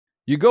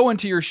You go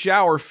into your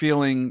shower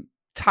feeling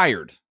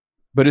tired,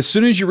 but as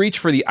soon as you reach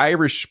for the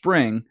Irish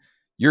Spring,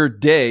 your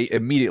day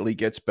immediately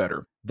gets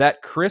better.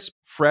 That crisp,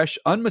 fresh,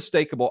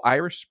 unmistakable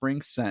Irish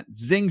Spring scent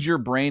zings your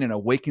brain and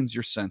awakens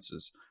your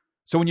senses.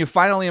 So when you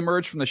finally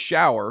emerge from the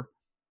shower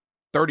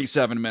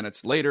 37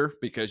 minutes later,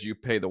 because you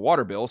pay the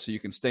water bill so you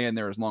can stay in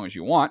there as long as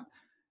you want,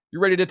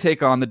 you're ready to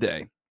take on the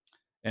day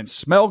and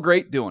smell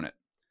great doing it.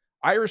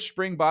 Irish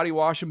Spring Body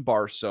Wash and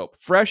Bar Soap.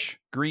 Fresh,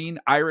 green,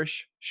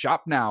 Irish.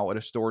 Shop now at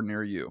a store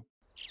near you.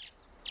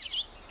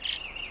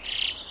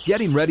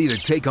 Getting ready to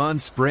take on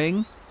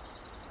spring?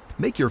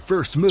 Make your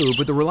first move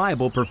with the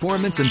reliable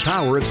performance and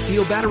power of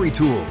Steel battery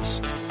tools.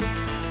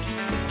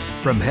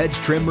 From hedge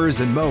trimmers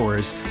and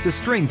mowers to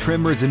string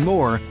trimmers and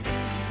more,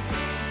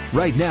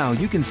 right now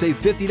you can save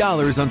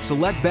 $50 on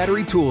select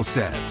battery tool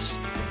sets.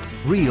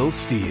 Real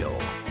Steel.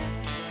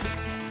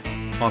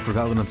 Offer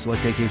valid on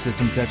select AK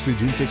system sets through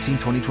June 16,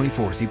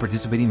 2024. See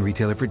participating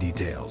retailer for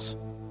details.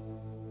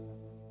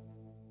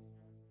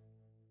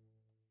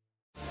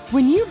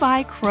 When you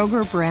buy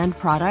Kroger brand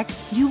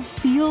products, you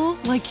feel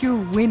like you're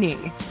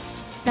winning.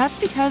 That's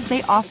because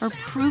they offer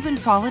proven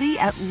quality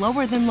at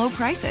lower than low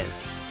prices.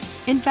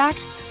 In fact,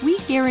 we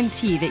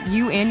guarantee that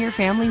you and your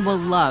family will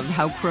love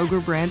how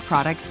Kroger brand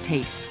products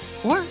taste,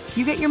 or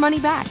you get your money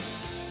back.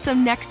 So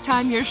next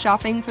time you're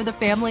shopping for the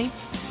family,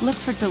 look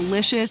for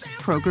delicious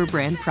Kroger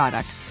brand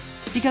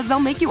products, because they'll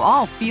make you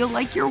all feel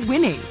like you're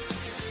winning.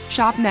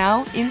 Shop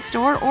now,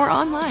 in-store, or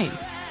online.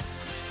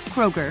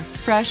 Kroger,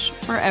 fresh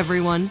for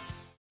everyone.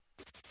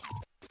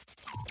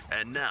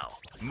 And now,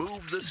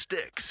 Move the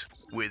Sticks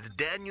with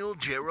Daniel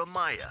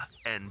Jeremiah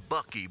and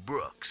Bucky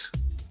Brooks.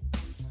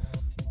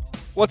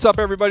 What's up,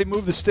 everybody?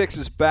 Move the Sticks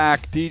is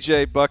back.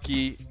 DJ,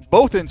 Bucky,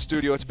 both in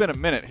studio. It's been a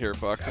minute here,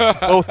 Bucks.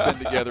 Both been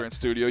together in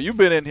studio. You've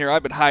been in here.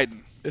 I've been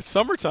hiding. It's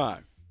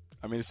summertime.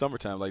 It's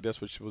summertime. Like,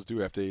 that's what you're supposed to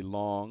do after a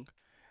long –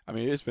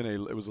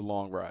 it was a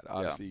long ride,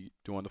 obviously,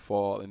 during the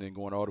fall and then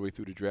going all the way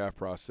through the draft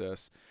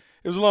process.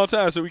 It was a long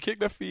time, so we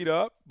kicked our feet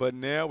up. But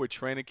now with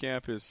training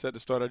camp is set to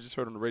start, I just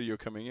heard on the radio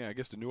coming in, I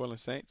guess the New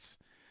Orleans Saints,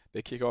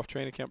 they kick off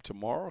training camp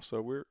tomorrow,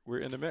 so we're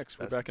in the mix.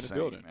 We're back insane,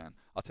 in the building, man.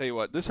 I'll tell you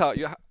what. This how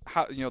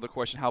the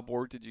question, how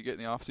bored did you get in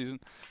the off season?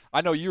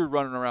 I know you were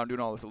running around doing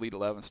all this Elite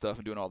 11 stuff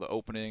and doing all the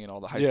opening and all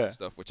the high school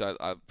stuff, which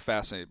I'm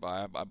fascinated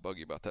by. I bug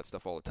you about that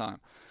stuff all the time.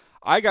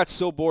 I got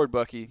so bored,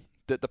 Bucky,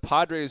 that the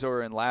Padres are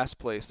in last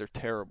place. They're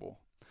terrible.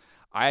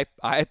 I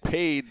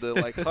paid the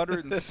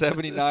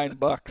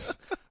 $179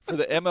 for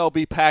the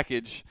MLB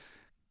package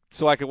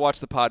so I could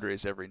watch the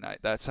Padres every night.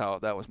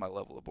 That was my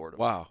level of boredom.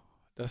 Wow.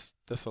 That's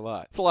a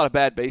lot. It's a lot of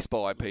bad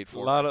baseball I paid for.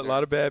 A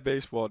lot of bad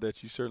baseball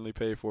that you certainly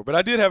paid for. But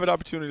I did have an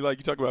opportunity, like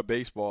you talk about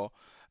baseball.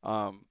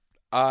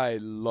 I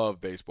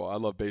love baseball. I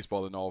love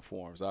baseball in all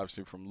forms,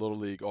 obviously from Little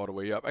League all the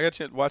way up. I got a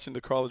chance watching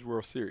the College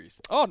World Series.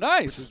 Oh,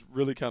 nice. Which is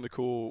really kind of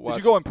cool. Did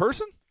you go in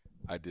person?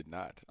 I did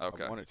not.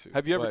 Okay. I wanted to.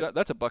 Have you ever done –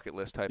 that's a bucket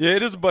list type. Yeah,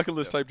 it is a bucket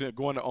list type thing,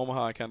 going to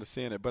Omaha and kind of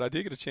seeing it. But I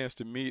did get a chance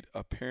to meet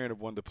a parent of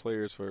one of the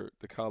players for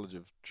the College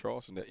of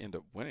Charleston that ended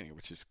up winning,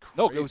 which is crazy.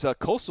 No, it was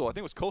Coastal. I think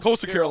it was Coastal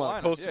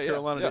Carolina. Coastal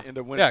Carolina that ended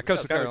up winning. Yeah,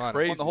 Coastal Carolina.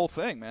 Crazy. Won the whole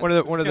thing, man.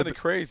 One of the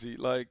crazy.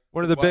 Like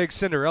one of the big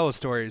Cinderella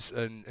stories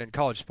in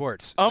college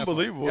sports.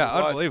 Unbelievable. Yeah,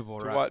 unbelievable.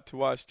 To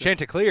watch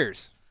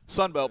Chanticleers.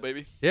 Sunbelt,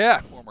 baby.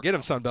 Yeah, get him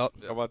Sunbelt.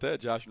 How about that?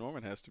 Josh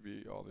Norman has to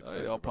be all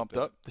excited. All pumped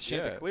up. The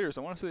Chanticleers.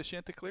 I want to say the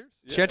Chanticleers.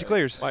 Yeah.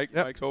 Chanticleers. Mike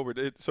Hobart.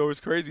 So it's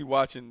crazy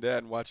watching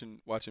that and watching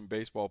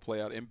baseball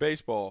play out. And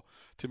baseball,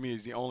 to me,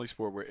 is the only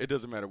sport where it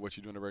doesn't matter what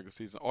you do in the regular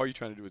season. All you're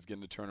trying to do is get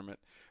in the tournament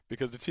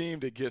because the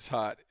team that gets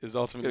hot is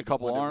ultimately get a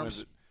couple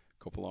arms.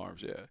 Couple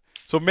arms, yeah.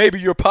 So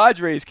maybe your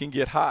Padres can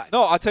get hot.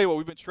 No, I'll tell you what.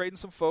 We've been trading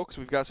some folks.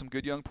 We've got some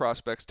good young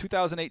prospects.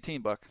 2018,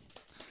 Buck.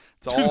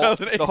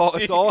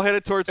 It's all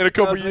headed towards in a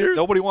couple years.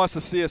 Nobody wants to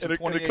see us in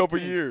 2018. In a couple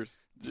years.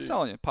 Just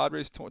telling you,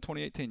 Padres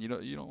 2018. You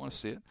don't want to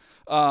see it.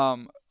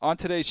 On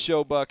today's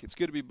show, Buck, it's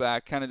good to be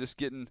back. Kind of just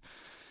getting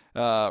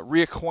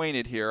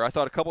reacquainted here. I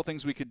thought a couple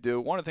things we could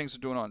do. One of the things we're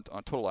doing on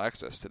Total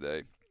Access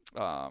today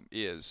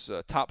is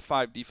top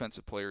 5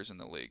 defensive players in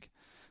the league.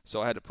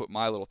 So I had to put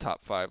my little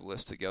top 5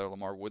 list together.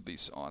 Lamar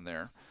Woodley's on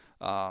there.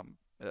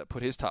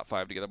 Put his top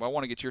 5 together, but I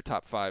want to get your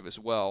top 5 as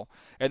well.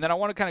 And then I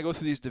want to kind of go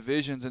through these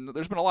divisions, and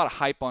there's been a lot of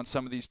hype on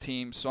some of these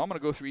teams, so I'm going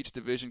to go through each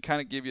division, kind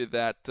of give you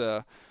that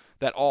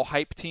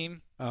all-hype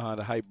team.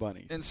 The hype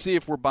bunnies. And see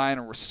if we're buying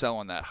or we're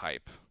selling that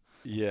hype.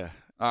 Yeah.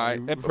 All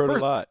right. We've heard a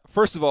lot.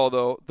 First of all,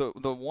 though,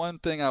 the one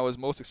thing I was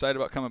most excited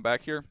about coming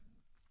back here,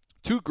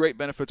 2 great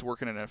benefits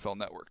working at NFL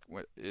Network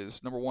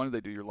is, number one,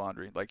 they do your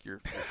laundry, like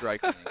your dry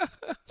cleaning.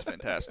 It's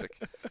fantastic.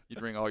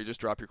 You just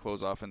drop your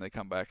clothes off, and they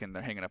come back, and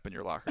they're hanging up in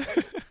your locker.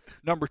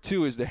 Number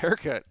 2 is the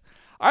haircut.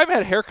 I've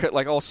had a haircut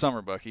like all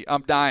summer, Bucky.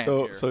 I'm dying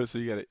here. So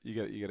you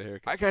got a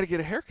haircut. I got to get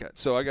a haircut.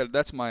 So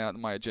that's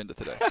my agenda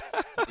today.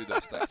 To do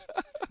those things.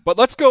 But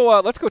let's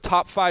go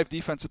top 5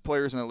 defensive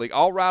players in the league.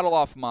 I'll rattle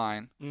off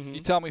mine. Mm-hmm. You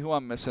tell me who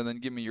I'm missing, then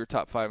give me your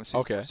top 5 and see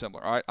if they're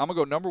similar. All right. I'm going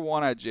to go number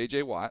 1, I had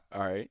J.J. Watt.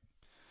 All right.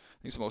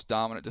 He's the most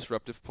dominant,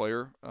 disruptive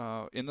player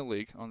in the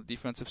league on the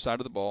defensive side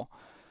of the ball.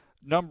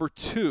 Number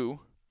 2,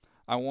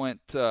 I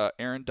went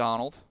Aaron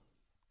Donald.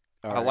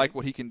 I like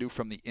what he can do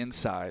from the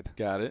inside.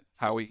 Got it.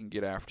 How he can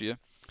get after you.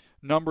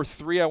 Number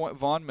 3, I went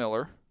Von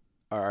Miller.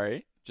 All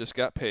right. Just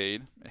got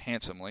paid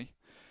handsomely.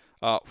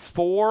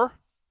 4,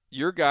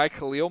 your guy,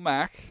 Khalil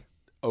Mack.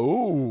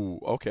 Oh,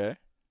 okay.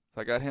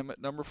 So I got him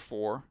at number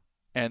 4.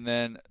 And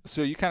then,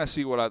 so you kind of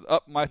see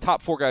what my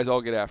top 4 guys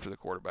all get after the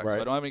quarterback. Right.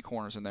 So I don't have any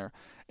corners in there.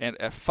 And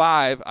at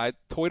 5, I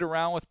toyed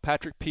around with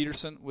Patrick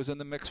Peterson was in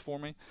the mix for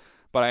me.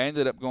 But I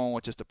ended up going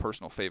with just a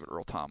personal favorite,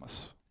 Earl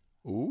Thomas.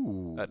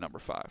 Ooh. At number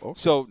 5. Okay.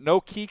 So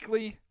no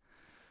Kuechly,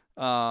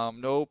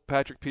 no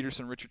Patrick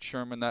Peterson, Richard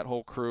Sherman, that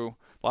whole crew.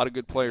 A lot of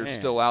good players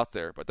still out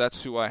there, but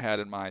that's who I had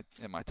in my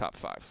top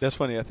 5. That's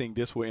funny. I think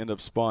this will end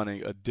up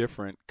spawning a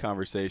different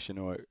conversation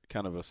or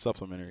kind of a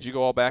supplementary. Did you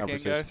go all back in,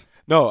 guys?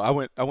 No, I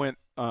went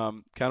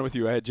kind of with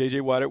you. I had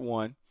J.J. Watt at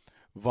 1,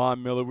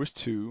 Von Miller was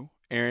 2,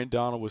 Aaron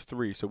Donald was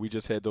 3. So we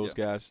just had those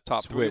guys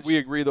top switch. 3. We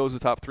agree those are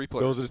the top 3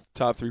 players. Those are the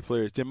top 3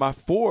 players. Then my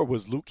 4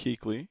 was Luke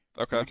Kuechly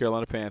from the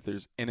Carolina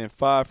Panthers, and then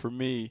 5 for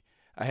me,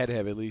 I had to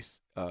have at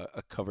least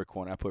a cover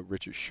corner. I put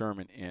Richard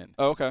Sherman in.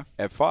 Oh, okay.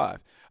 At 5.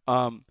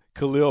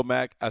 Khalil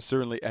Mack, I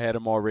had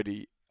him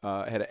already.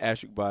 I had an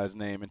asterisk by his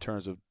name in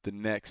terms of the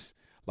next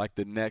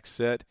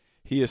set.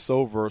 He is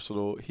so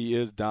versatile. He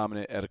is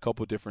dominant at a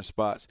couple different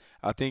spots.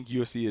 I think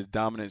you'll see his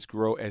dominance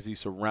grow as he's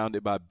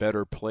surrounded by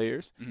better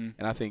players. Mm-hmm.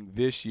 And I think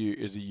this year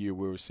is a year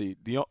where we'll see.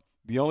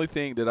 The only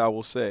thing that I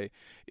will say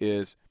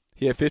is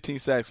he had 15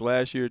 sacks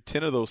last year.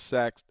 10 of those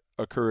sacks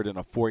occurred in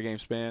a 4-game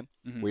span.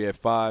 Mm-hmm. We had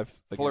 5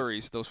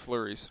 flurries. Those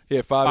flurries. He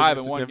had 5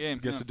 in one game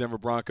against the Denver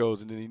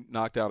Broncos, and then he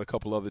knocked out a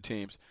couple other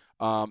teams.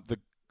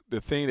 The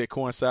thing that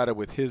coincided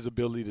with his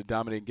ability to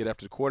dominate and get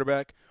after the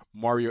quarterback,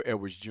 Mario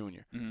Edwards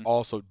Jr.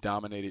 Also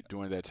dominated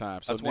during that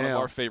time. So that's one of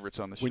our favorites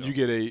on the show. When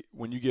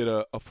you get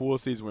a full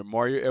season with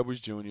Mario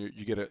Edwards Jr.,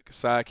 you get a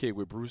sidekick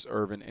with Bruce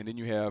Irvin, and then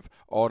you have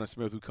Aldon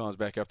Smith who comes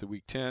back after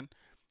week 10.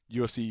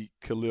 You'll see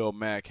Khalil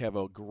Mack have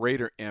a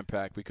greater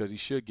impact because he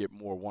should get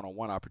more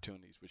one-on-one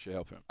opportunities, which should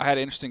help him. I had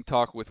an interesting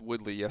talk with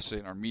Woodley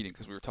yesterday in our meeting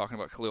because we were talking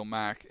about Khalil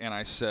Mack, and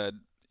I said,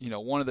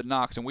 one of the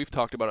knocks, and we've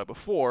talked about it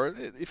before,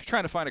 if you're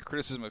trying to find a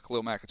criticism of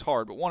Khalil Mack, it's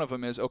hard, but one of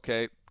them is,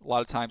 okay, a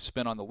lot of times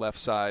spin on the left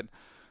side,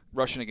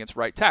 rushing against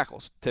right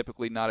tackles.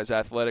 Typically not as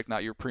athletic,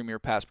 not your premier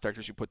pass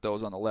protectors. You put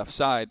those on the left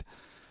side.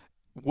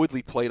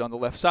 Woodley played on the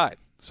left side.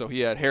 So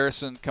he had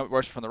Harrison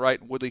rushing from the right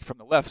and Woodley from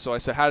the left. So I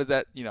said,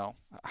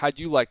 how'd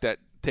you like that?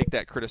 Take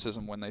that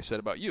criticism when they said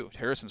about you,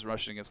 Harrison's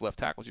rushing against left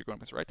tackles, you're going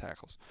against right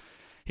tackles.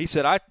 He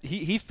said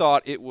he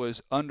thought it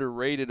was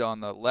underrated on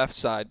the left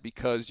side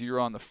because you're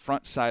on the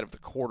front side of the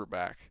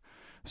quarterback.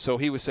 So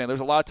he was saying there's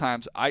a lot of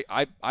times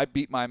I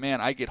beat my man,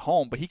 I get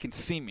home, but he can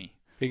see me.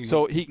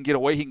 So he can get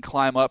away, he can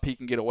climb up, he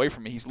can get away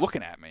from me. He's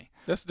looking at me.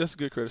 That's a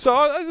good criticism.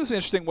 So it was an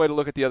interesting way to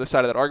look at the other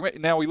side of that argument.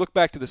 Now we look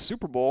back to the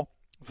Super Bowl.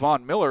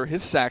 Von Miller,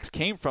 his sacks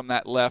came from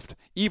that left,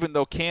 even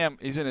though Cam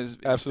is in his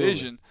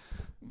vision.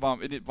 Von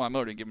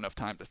Miller didn't give him enough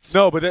time to.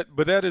 No, but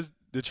that is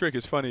the trick.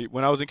 Is funny.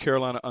 When I was in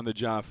Carolina under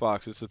John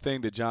Fox, it's the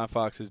thing that John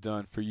Fox has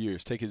done for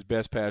years. Take his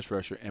best pass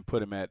rusher and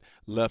put him at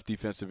left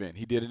defensive end.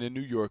 He did it in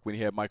New York when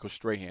he had Michael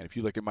Strahan. If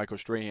you look at Michael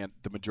Strahan,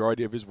 the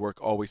majority of his work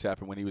always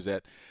happened when he was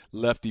at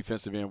left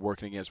defensive end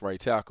working against right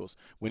tackles.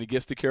 When he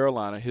gets to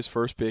Carolina, his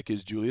first pick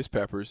is Julius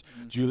Peppers.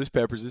 Mm-hmm. Julius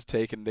Peppers is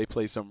taken. They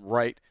place him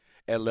right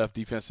at left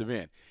defensive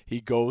end.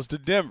 He goes to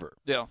Denver.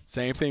 Yeah.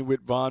 Same thing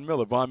with Von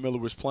Miller. Von Miller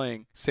was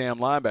playing Sam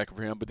linebacker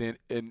for him, but then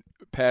in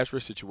pass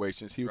rush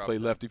situations, he would play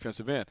left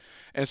defensive end.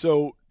 And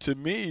so, to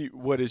me,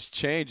 what is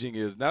changing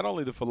is not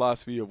only the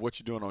philosophy of what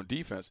you're doing on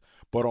defense,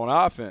 but on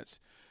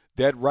offense.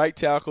 That right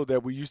tackle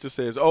that we used to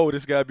say is,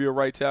 this got to be a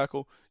right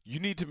tackle. You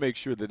need to make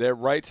sure that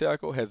right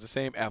tackle has the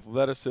same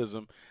athleticism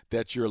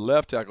that your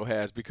left tackle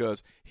has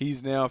because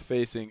he's now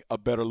facing a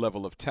better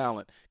level of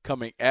talent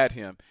coming at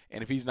him.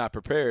 And if he's not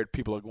prepared,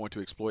 people are going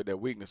to exploit that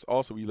weakness.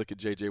 Also, when you look at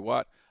J.J.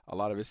 Watt, a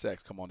lot of his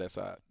sacks come on that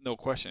side. No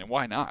question. And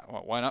why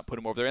not? Why not put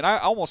him over there? And I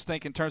almost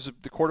think in terms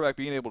of the quarterback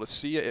being able to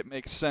see it, it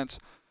makes sense.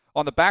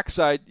 On the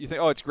backside, you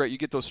think, it's great. You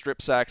get those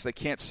strip sacks. They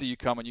can't see you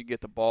coming. You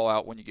get the ball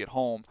out when you get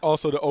home.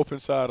 Also, the open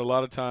side, a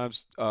lot of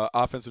times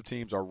offensive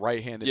teams are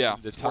right-handed. Yeah,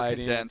 the tight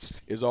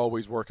end is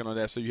always working on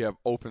that. So you have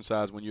open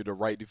sides when you're the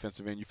right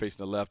defensive end. You're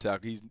facing the left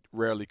tackle. He's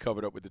rarely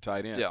covered up with the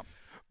tight end. Yeah.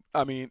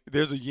 I mean,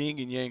 there's a yin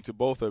and yang to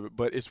both of it,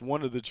 but it's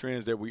one of the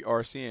trends that we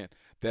are seeing.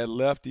 That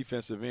left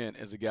defensive end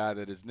is a guy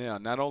that is now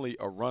not only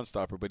a run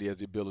stopper, but he has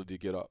the ability to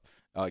get up,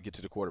 get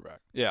to the quarterback.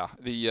 Yeah,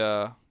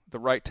 the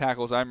right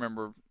tackles, I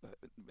remember,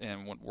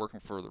 and when working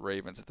for the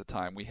Ravens at the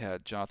time, we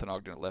had Jonathan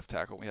Ogden at left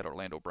tackle. We had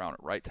Orlando Brown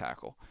at right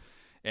tackle.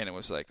 And it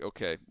was like,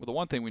 okay, well, the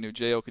one thing we knew,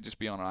 J.O. could just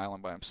be on an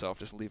island by himself,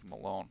 just leave him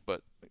alone.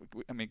 But,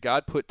 I mean,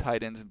 God put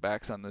tight ends and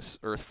backs on this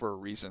earth for a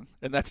reason,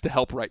 and that's to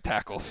help right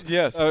tackles.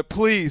 Yes.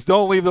 Please,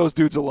 don't leave those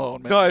dudes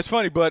alone, man. No, it's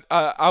funny, but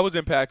I was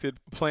impacted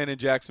playing in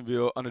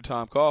Jacksonville under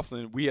Tom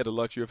Coughlin. We had the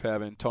luxury of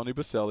having Tony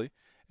Baselli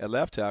at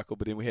left tackle,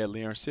 but then we had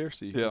Leon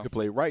Searcy who could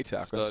play right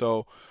tackle.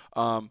 So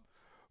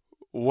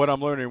what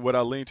I'm learning, what I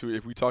lean to,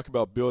 if we talk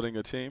about building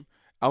a team,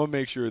 I'm going to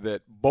make sure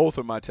that both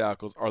of my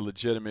tackles are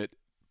legitimate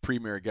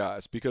premier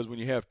guys, because when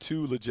you have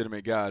 2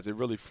 legitimate guys, it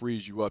really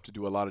frees you up to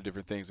do a lot of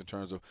different things in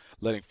terms of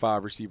letting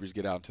 5 receivers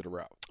get out into the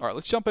route. All right,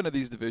 let's jump into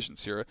these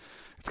divisions here.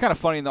 It's kind of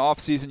funny in the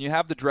offseason. You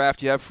have the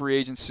draft, you have free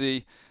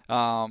agency.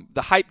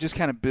 The hype just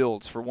kind of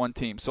builds for one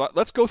team. So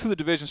let's go through the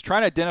divisions, try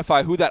to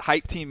identify who that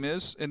hype team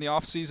is in the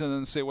offseason and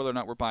then say whether or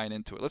not we're buying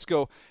into it. Let's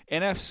go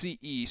NFC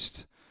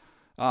East.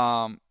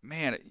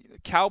 Man,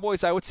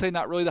 Cowboys, I would say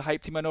not really the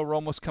hype team. I know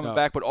Romo's coming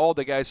back, but all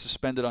the guys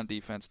suspended on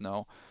defense,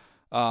 no.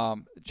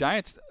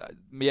 Giants,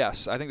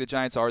 yes, I think the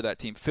Giants are that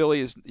team.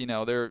 Philly is,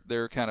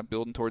 they're kind of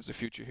building towards the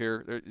future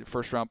here. Their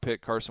first-round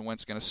pick, Carson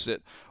Wentz, is going to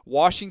sit.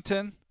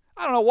 Washington,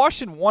 I don't know.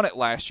 Washington won it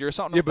last year,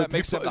 so I don't know if that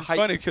makes them the hype.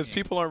 It's funny because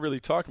people aren't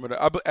really talking about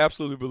it. I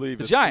absolutely believe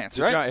the Giants,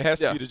 right? It has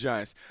to be the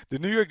Giants. The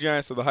New York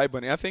Giants are the hype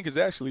bunny. I think is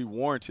actually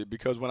warranted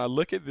because when I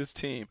look at this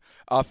team,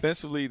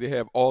 offensively they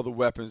have all the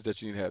weapons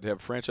that you need to have. They have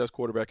a franchise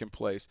quarterback in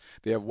place.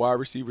 They have wide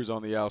receivers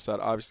on the outside,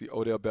 obviously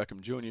Odell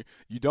Beckham Jr.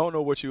 You don't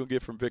know what you're going to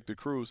get from Victor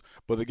Cruz,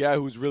 but the guy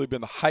who's really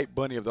been the hype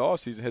bunny of the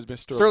offseason has been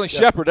Sterling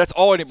Shepard. That's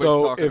all anybody's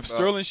talking about. So if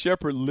Sterling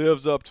Shepard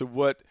lives up to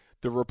what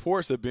the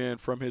reports have been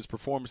from his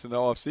performance in the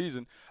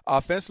offseason,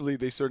 offensively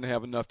they certainly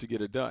have enough to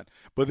get it done.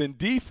 But then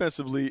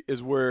defensively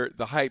is where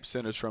the hype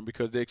centers from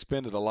because they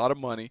expended a lot of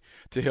money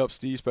to help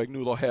Steve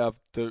Spagnuolo have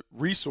the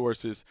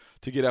resources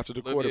to get after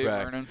the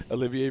quarterback.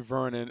 Olivier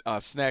Vernon,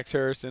 Snacks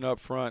Harrison up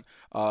front.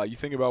 You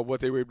think about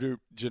what they were able to do,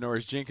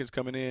 Janoris Jenkins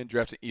coming in,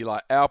 drafting Eli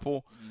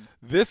Apple. Mm-hmm.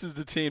 This is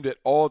the team that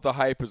all the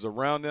hype is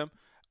around them.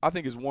 I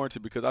think is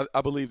warranted because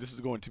I believe this is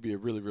going to be a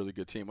really, really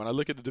good team. When I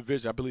look at the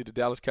division, I believe the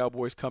Dallas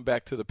Cowboys come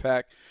back to the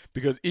pack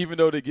because even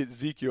though they get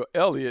Ezekiel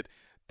Elliott,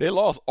 they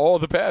lost all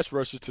the pass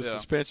rushers to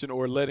suspension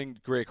or letting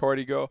Greg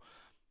Hardy go.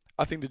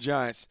 I think the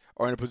Giants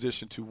are in a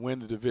position to win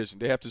the division.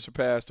 They have to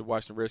surpass the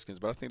Washington Redskins,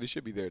 but I think they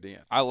should be there at the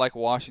end. I like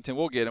Washington.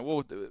 We'll get it.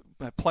 We'll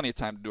have plenty of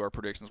time to do our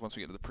predictions once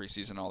we get to the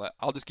preseason and all that.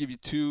 I'll just give you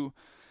two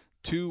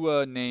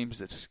names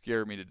that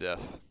scare me to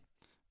death.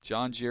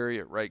 John Jerry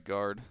at right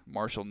guard,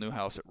 Marshall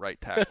Newhouse at right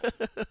tackle.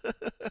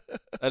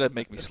 That'd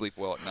make me sleep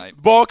well at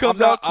night. Ball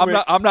comes out.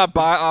 I'm not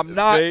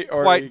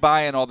quite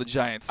buying all the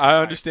Giants.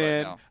 I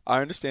understand. Right,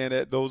 I understand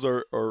that those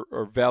are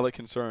valid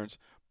concerns,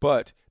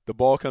 but the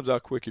ball comes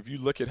out quick. If you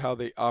look at how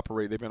they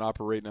operate, they've been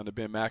operating under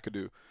Ben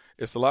McAdoo.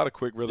 It's a lot of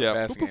quick, really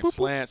passing games.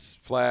 Slants,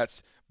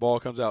 flats, ball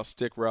comes out,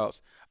 stick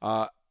routes.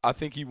 I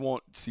think he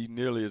won't see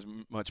nearly as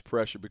much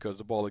pressure because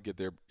the ball will get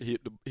there. He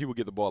will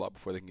get the ball out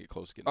before they can get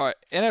close. All right,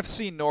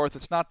 NFC North,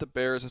 it's not the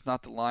Bears, it's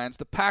not the Lions.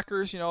 The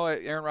Packers,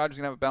 Aaron Rodgers is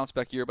going to have a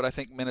bounce-back year, but I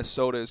think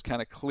Minnesota is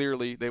kind of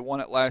clearly – they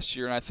won it last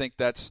year, and I think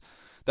that's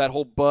that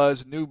whole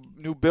buzz, new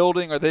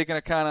building. Are they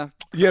going to kind of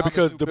 – Yeah,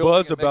 because the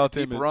buzz about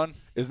them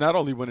is not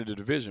only winning the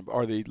division, but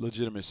are they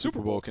legitimate Super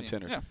Bowl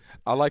contenders? Yeah.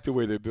 I like the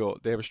way they're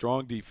built. They have a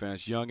strong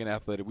defense, young and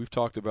athletic. We've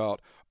talked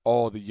about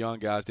all the young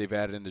guys they've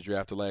added in the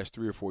draft the last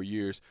 3 or 4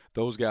 years.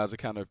 Those guys are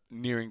kind of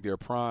nearing their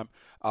prime.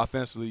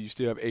 Offensively, you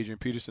still have Adrian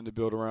Peterson to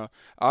build around.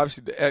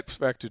 Obviously, the X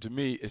factor to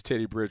me is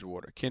Teddy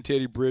Bridgewater. Can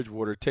Teddy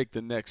Bridgewater take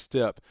the next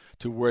step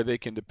to where they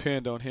can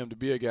depend on him to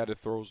be a guy that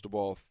throws the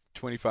ball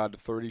 25 to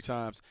 30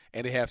 times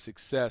and they have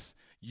success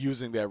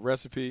using that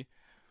recipe?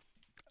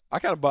 I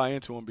kind of buy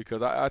into him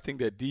because I think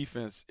that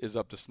defense is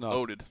up to snuff.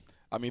 Loaded.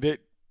 I mean,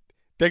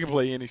 they can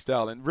play any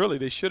style. And really,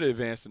 they should have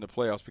advanced in the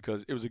playoffs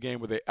because it was a game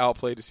where they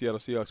outplayed the Seattle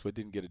Seahawks but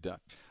didn't get it done.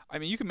 I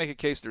mean, you can make a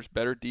case there's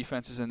better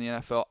defenses in the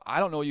NFL.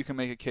 I don't know you can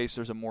make a case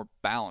there's a more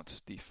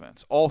balanced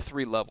defense. All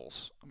 3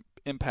 levels.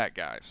 Impact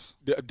guys.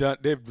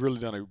 They've really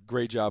done a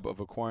great job of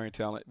acquiring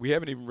talent. We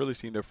haven't even really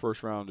seen their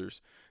first-rounders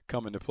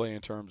come into play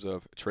in terms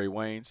of Trey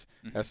Waynes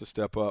has to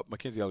step up.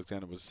 Mackenzie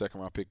Alexander was a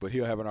second-round pick, but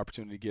he'll have an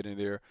opportunity to get in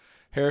there.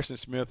 Harrison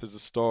Smith is a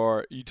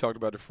star. You talked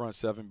about the front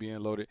 7 being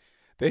loaded.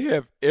 They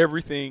have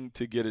everything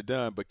to get it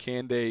done, but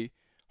can they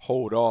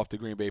hold off the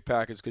Green Bay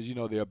Packers? Because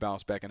they'll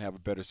bounce back and have a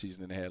better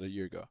season than they had a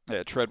year ago.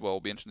 Yeah, Treadwell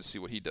will be interesting to see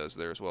what he does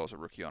there as well as a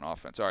rookie on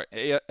offense. All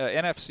right,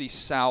 NFC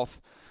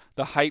South,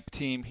 the hype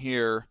team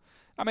here.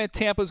 I mean,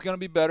 Tampa's going to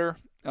be better.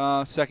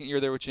 Second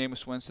year there with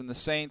Jameis Winston. The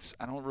Saints,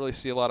 I don't really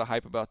see a lot of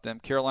hype about them.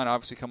 Carolina,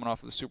 obviously coming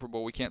off of the Super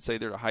Bowl. We can't say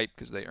they're the hype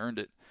because they earned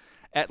it.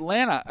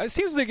 Atlanta, it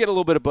seems they get a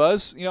little bit of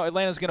buzz.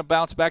 Atlanta's going to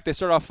bounce back. They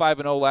started off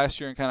 5-0 last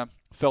year and kind of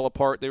fell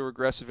apart. They were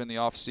aggressive in the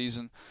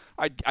offseason.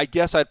 I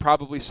guess I'd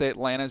probably say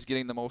Atlanta's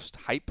getting the most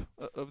hype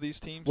of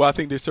these teams. Well, I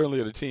think they certainly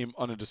are the team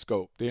under the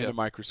scope. They're in the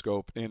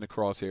microscope. They're in the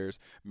crosshairs.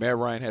 Matt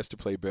Ryan has to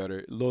play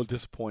better. A little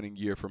disappointing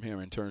year from him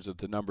in terms of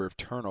the number of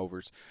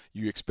turnovers.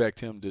 You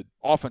expect him to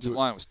 – Offensive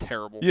line was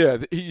terrible. Yeah,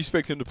 you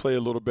expect him to play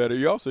a little better.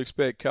 You also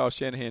expect Kyle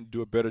Shanahan to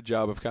do a better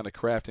job of kind of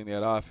crafting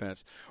that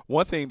offense.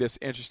 One thing that's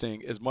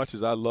interesting, as much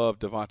as I love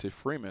Devontae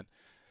Freeman,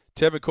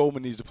 Tevin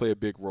Coleman needs to play a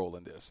big role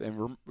in this.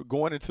 And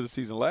going into the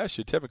season last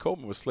year, Tevin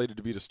Coleman was slated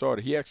to be the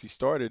starter. He actually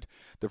started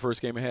the first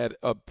game and had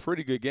a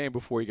pretty good game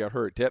before he got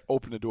hurt. That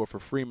opened the door for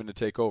Freeman to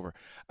take over.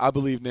 I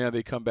believe now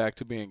they come back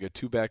to being a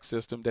 2-back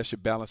system. That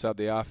should balance out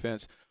the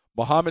offense.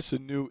 Mohamed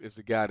Sanu is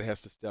the guy that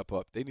has to step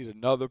up. They need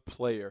another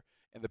player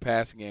in the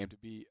passing game to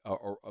be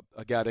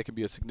a guy that can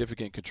be a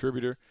significant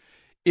contributor.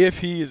 if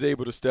he is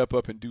able to step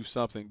up and do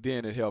something,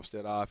 then it helps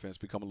that offense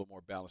become a little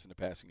more balanced in the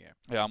passing game.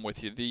 Yeah, I'm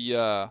with you.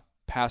 The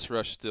pass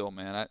rush still,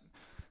 man.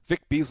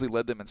 Vic Beasley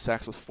led them in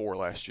sacks with 4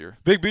 last year.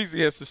 Vic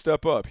Beasley has to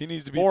step up. He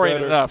needs to be More better.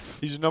 ain't enough.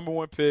 He's your number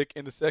 1 pick.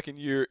 In the second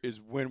year is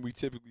when we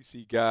typically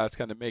see guys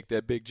kind of make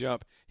that big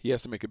jump. He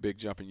has to make a big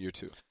jump in year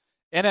 2.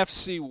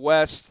 NFC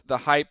West, the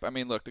hype. I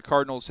mean, look, the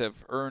Cardinals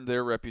have earned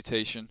their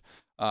reputation.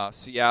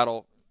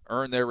 Seattle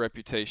earned their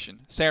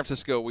reputation. San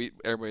Francisco,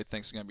 everybody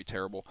thinks is going to be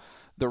terrible.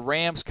 The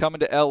Rams coming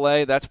to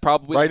L.A., that's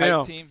probably right the hype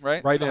now, team,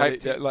 right? Right the now, hype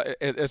team.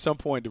 at some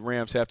point, the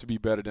Rams have to be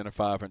better than a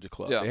 500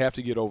 club. Yeah. They have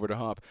to get over the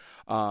hump.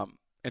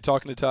 And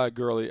talking to Todd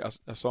Gurley,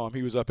 I saw him.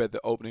 He was up at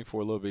the opening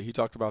for a little bit. He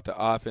talked about the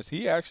offense.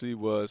 He actually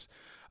was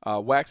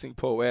waxing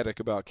poetic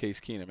about Case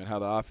Keenum and how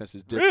the offense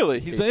is different. Really?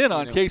 He's in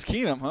on Case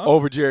Keenum, huh?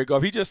 Over Jared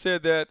Goff. He just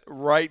said that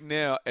right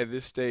now at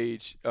this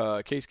stage,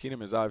 Case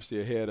Keenum is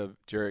obviously ahead of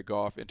Jared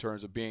Goff in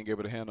terms of being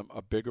able to handle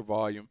a bigger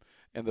volume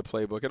in the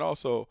playbook and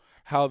also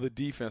how the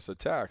defense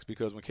attacks,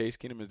 because when Case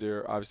Keenum is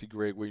there, obviously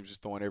Greg Williams is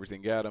throwing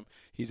everything at him.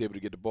 He's able to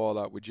get the ball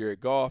out. With Jared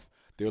Goff,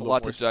 they're It's a a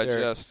lot more to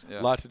digest.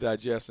 A lot to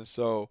digest. And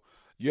so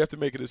you have to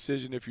make a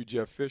decision if you're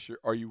Jeff Fisher.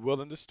 Are you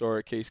willing to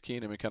start Case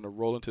Keenum and kind of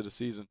roll into the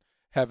season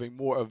having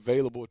more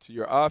available to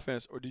your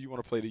offense, or do you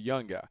want to play the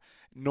young guy,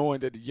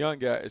 knowing that the young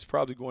guy is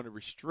probably going to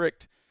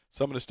restrict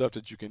some of the stuff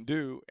that you can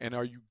do, and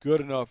are you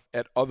good enough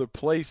at other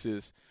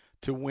places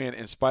to win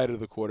in spite of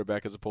the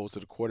quarterback as opposed to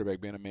the quarterback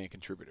being a main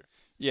contributor?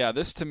 Yeah,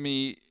 this to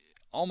me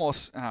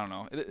almost, I don't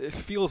know, it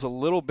feels a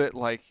little bit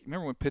like,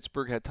 remember when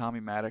Pittsburgh had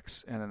Tommy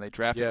Maddox and then they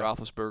drafted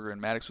Roethlisberger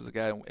and Maddox was the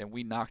guy and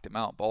we knocked him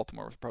out.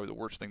 Baltimore was probably the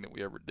worst thing that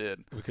we ever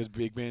did. Because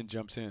Big Ben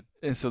jumps in.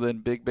 And so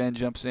then Big Ben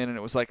jumps in and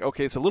it was like,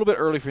 okay, it's a little bit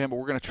early for him, but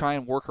we're going to try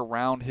and work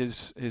around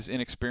his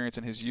inexperience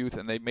and his youth,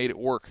 and they made it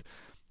work.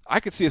 I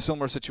could see a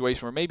similar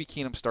situation where maybe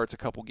Keenum starts a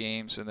couple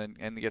games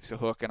and gets a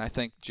hook, and I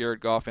think Jared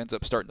Goff ends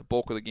up starting the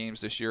bulk of the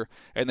games this year,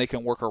 and they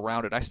can work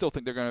around it. I still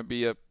think they're going to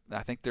be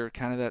I think they're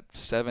kind of that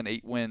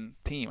 7-8 win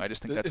team. I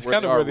just think that's it's where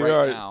kind they of are where they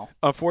right are now.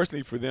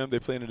 Unfortunately for them, they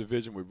play in a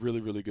division with really,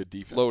 really good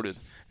defense. Loaded.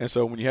 And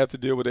so when you have to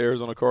deal with the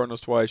Arizona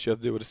Cardinals twice, you have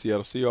to deal with the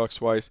Seattle Seahawks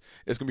twice,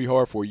 it's going to be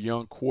hard for a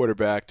young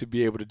quarterback to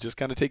be able to just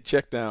kind of take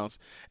checkdowns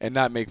and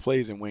not make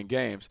plays and win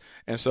games.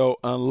 And so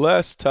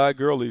unless Todd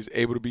Gurley is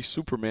able to be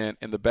Superman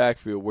in the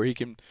backfield where he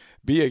can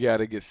be a guy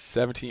that gets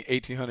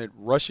 1,800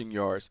 rushing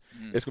yards,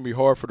 it's going to be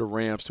hard for the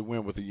Rams to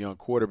win with a young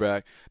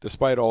quarterback,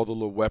 despite all the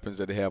little weapons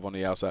that they have on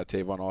the outside,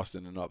 Tavon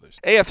Austin and others.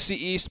 AFC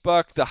East,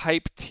 Buck, the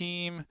hype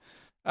team.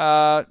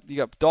 You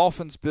got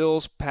Dolphins,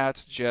 Bills,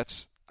 Pats,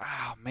 Jets.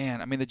 Oh,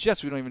 man. I mean, the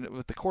Jets, we don't even,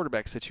 with the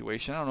quarterback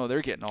situation, I don't know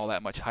they're getting all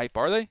that much hype,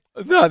 are they?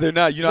 No, they're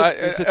not. You know,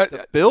 is it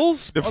the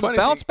Bills on the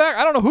bounce back?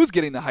 I don't know who's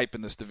getting the hype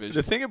in this division.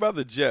 The thing about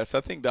the Jets,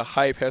 I think the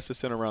hype has to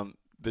center around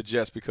the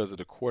Jets because of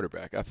the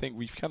quarterback. I think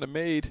we've kind of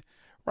made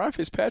Ryan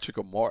Fitzpatrick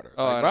a martyr.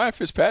 Ryan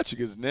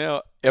Fitzpatrick is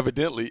now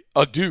evidently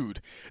a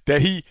dude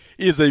that he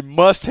is a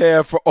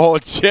must-have for all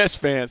Jets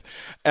fans.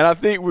 And I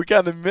think we're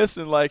kind of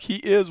missing, like, he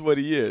is what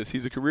he is.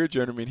 He's a career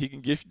journeyman. He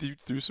can get you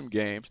through some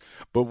games.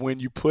 But when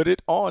you put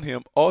it on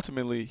him,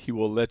 ultimately he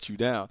will let you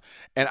down.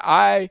 And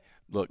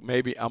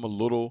maybe I'm a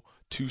little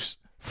too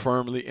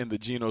firmly in the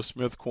Geno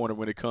Smith corner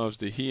when it comes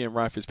to he and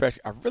Ryan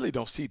Fitzpatrick. I really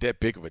don't see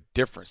that big of a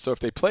difference. So if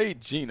they played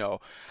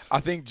Geno, I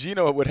think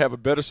Geno would have a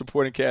better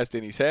supporting cast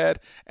than he's had,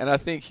 and I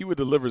think he would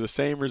deliver the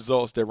same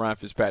results that Ryan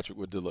Fitzpatrick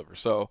would deliver.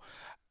 So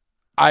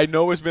I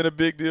know it's been a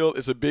big deal.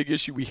 It's a big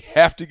issue. We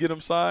have to get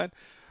him signed.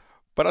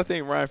 But I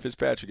think Ryan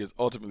Fitzpatrick is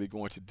ultimately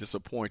going to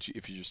disappoint you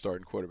if you're your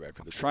starting quarterback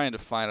for the team. Trying to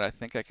find it. I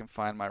think I can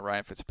find my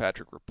Ryan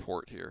Fitzpatrick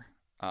report here.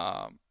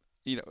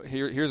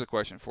 Here's a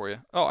question for you.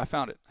 Oh, I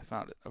found it.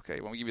 Okay,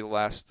 let me give you the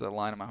last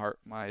line of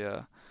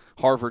my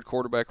Harvard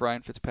quarterback,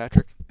 Ryan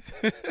Fitzpatrick.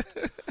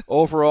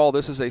 Overall,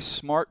 this is a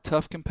smart,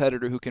 tough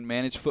competitor who can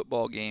manage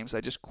football games.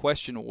 I just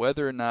question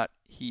whether or not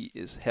he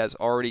has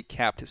already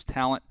capped his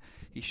talent.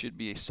 He should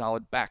be a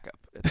solid backup.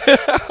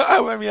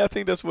 I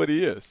think that's what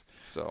he is.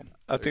 So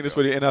I think that's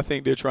what and I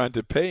think they're trying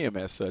to pay him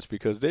as such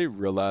because they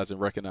realize and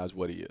recognize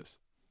what he is.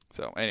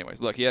 So, anyways,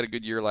 look, he had a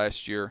good year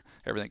last year.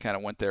 Everything kind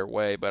of went their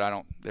way,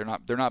 but they're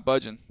not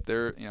budging.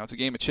 It's a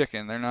game of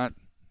chicken. They're not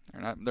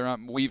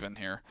weaving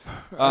here.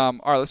 All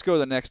right, let's go to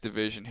the next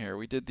division here.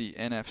 We did the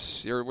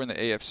NFC, or we're in the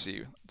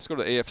AFC. Let's go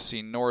to the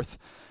AFC North.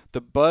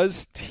 The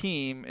buzz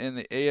team in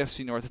the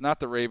AFC North is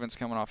not the Ravens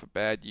coming off a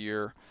bad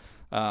year.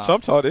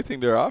 Sometimes they think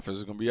their offense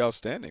is going to be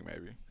outstanding,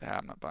 maybe. Yeah,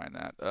 I'm not buying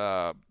that.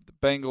 The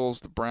Bengals,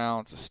 the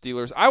Browns, the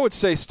Steelers. I would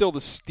say still the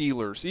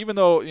Steelers, even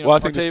though I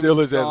think the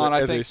Steelers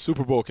as a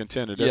Super Bowl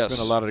contender. That's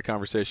been a lot of the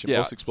conversation. Yeah.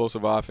 Most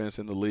explosive offense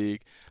in the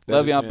league.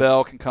 Le'Veon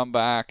Bell can come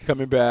back.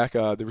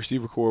 The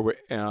receiver core with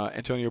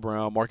Antonio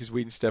Brown, Marcus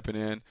Wheaton stepping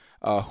in,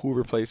 who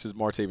replaces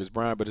Martavis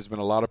Bryant. But there's been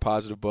a lot of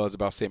positive buzz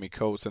about Sammy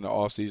Coates in the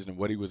offseason and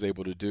what he was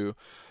able to do.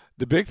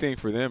 The big thing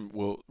for them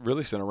will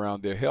really center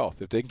around their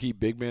health. If they can keep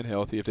Big Ben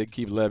healthy, if they can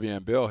keep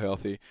Le'Veon Bell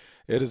healthy,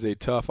 it is a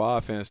tough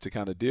offense to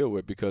kind of deal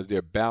with because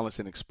they're balanced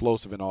and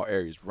explosive in all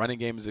areas. Running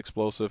game is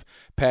explosive.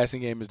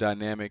 Passing game is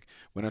dynamic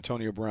when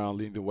Antonio Brown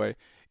leading the way.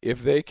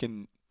 If they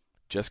can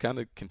just kind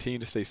of continue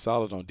to stay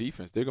solid on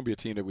defense, they're going to be a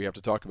team that we have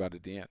to talk about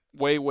at the end.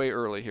 Way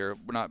early here.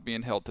 We're not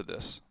being held to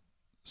this.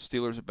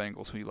 Steelers or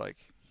Bengals, who you like?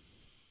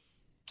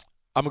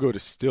 I'm going to go to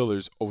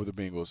Steelers over the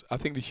Bengals. I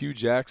think the Hugh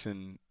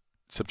Jackson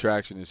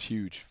subtraction is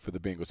huge for the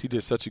Bengals. He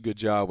did such a good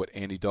job with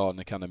Andy Dalton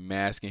and kind of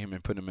masking him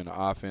and putting him in an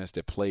offense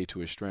that played to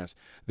his strengths.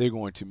 They're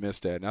going to miss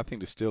that. And I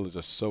think the Steelers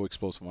are so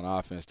explosive on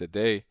offense that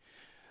they're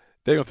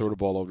going to throw the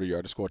ball over the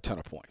yard and score a ton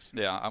of points.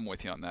 Yeah, I'm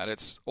with you on that.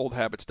 It's old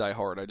habits die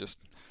hard.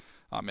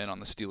 I'm in on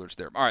the Steelers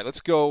there. All right, let's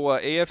go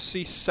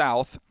AFC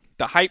South.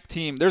 The hype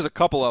team, there's a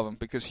couple of them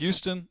because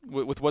Houston,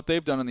 with what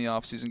they've done in the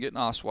offseason, getting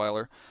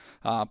Osweiler.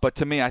 But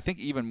to me, I think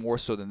even more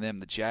so than them,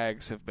 the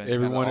Jags have been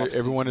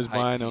everyone is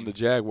buying on the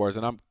Jaguars,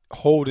 and I'm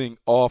holding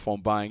off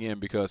on buying in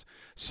because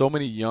so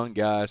many young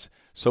guys,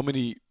 so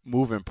many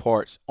moving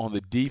parts on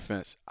the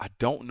defense. I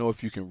don't know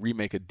if you can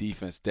remake a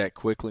defense that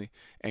quickly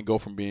and go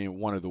from being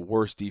one of the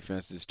worst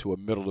defenses to a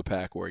middle of the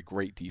pack or a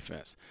great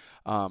defense.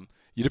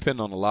 You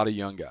depend on a lot of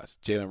young guys.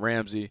 Jalen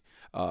Ramsey,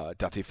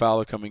 Dante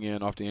Fowler coming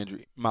in off the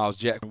injury, Miles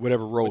Jack,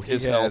 whatever role with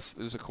his health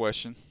is a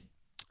question.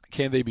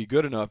 Can they be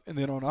good enough? And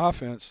then on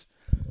offense,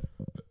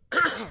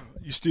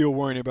 you're still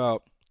worrying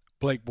about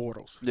Blake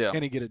Bortles. Yeah.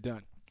 Can he get it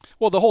done?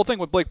 Well, the whole thing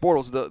with Blake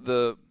Bortles,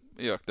 the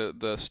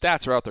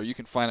stats are out there. You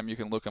can find them. You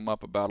can look them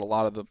up about a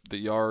lot of the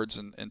yards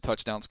and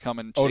touchdowns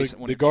coming.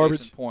 The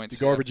garbage points.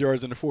 The garbage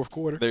yards in the fourth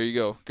quarter. There you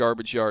go,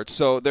 garbage yards.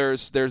 So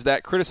there's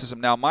that criticism.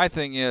 Now, my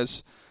thing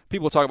is,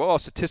 people talk about,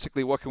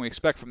 statistically, what can we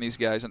expect from these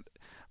guys? And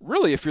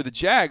really, if you're the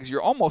Jags,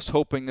 you're almost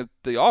hoping that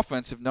the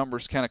offensive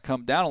numbers kind of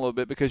come down a little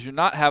bit because you're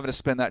not having to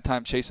spend that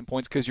time chasing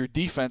points because your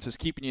defense is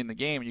keeping you in the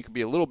game and you can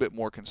be a little bit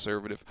more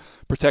conservative,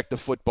 protect the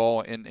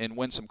football, and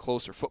win some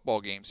closer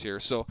football games here.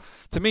 So,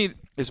 to me,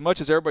 as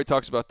much as everybody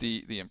talks about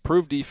the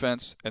improved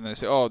defense and they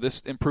say, this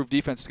improved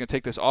defense is going to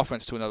take this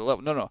offense to another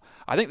level. No.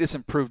 I think this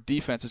improved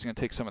defense is going to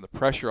take some of the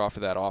pressure off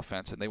of that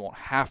offense and they won't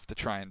have to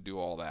try and do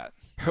all that.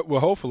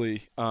 Well,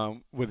 hopefully,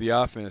 with the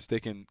offense,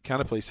 they can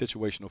kind of play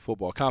situational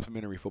football,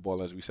 complementary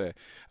football, as we say.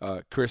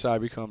 Chris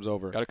Ivory comes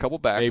over. Got a couple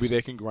backs. Maybe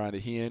they can grind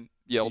it. He and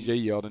T.J.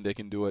 Yeldon, they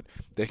can do it.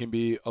 They can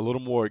be a little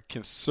more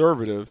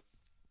conservative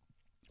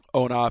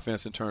on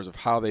offense in terms of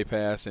how they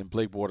pass, and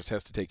Blake Bortles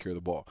has to take care of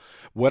the ball.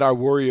 What I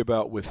worry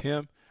about with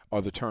him are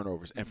the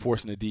turnovers and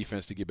forcing the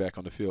defense to get back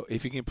on the field.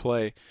 If he can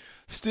play,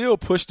 still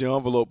push the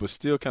envelope, but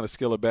still kind of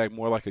scale it back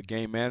more like a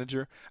game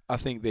manager, I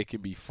think they can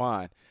be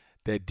fine.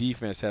 That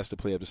defense has to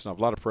play up to snuff.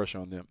 A lot of pressure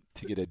on them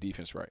to get that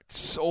defense right.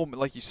 So,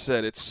 like you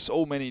said, it's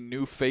so many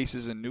new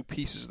faces and new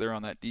pieces there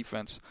on that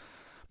defense.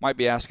 Might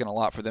be asking a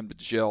lot for them to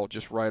gel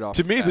just right off.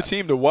 To me, the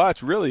team to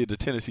watch really are the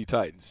Tennessee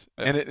Titans.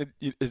 Yeah. And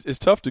it's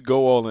tough to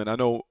go all in. I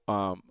know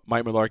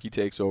Mike Mularkey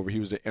takes over. He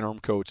was the interim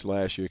coach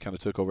last year, kind of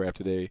took over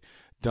after they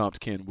dumped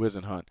Ken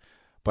Wisenhunt.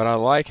 But I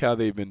like how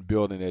they've been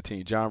building that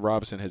team. John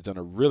Robinson has done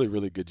a really,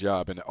 really good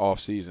job in the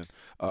offseason,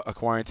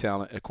 acquiring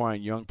talent,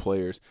 acquiring young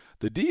players.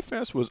 The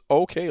defense was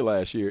okay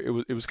last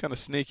year. It was kind of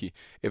sneaky.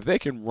 If they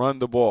can run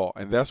the ball,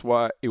 and that's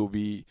why it will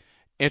be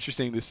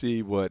interesting to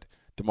see what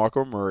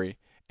DeMarco Murray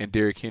and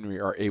Derrick Henry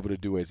are able to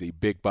do as a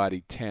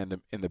big-body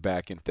tandem in the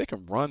back end. If they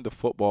can run the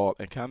football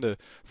and kind of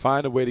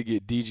find a way to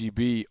get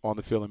DGB on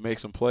the field and make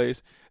some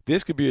plays,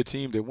 this could be a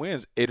team that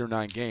wins 8 or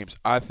 9 games,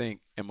 I think,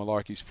 in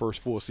Mularkey's first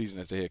full season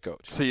as a head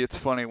coach. See, it's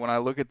funny. When I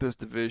look at this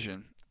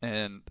division,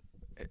 and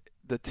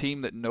the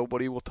team that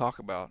nobody will talk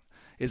about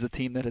is a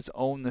team that has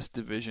owned this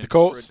division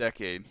for a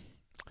decade.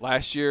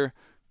 Last year,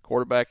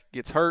 quarterback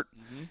gets hurt.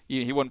 Mm-hmm.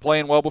 He wasn't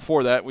playing well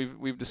before that.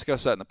 We've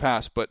discussed that in the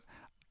past, but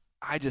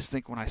I just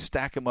think when I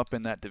stack him up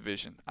in that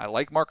division, I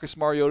like Marcus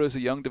Mariota as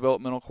a young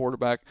developmental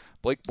quarterback.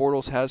 Blake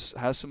Bortles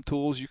has some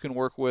tools you can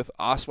work with.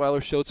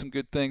 Osweiler showed some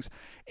good things.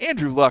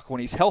 Andrew Luck,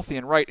 when he's healthy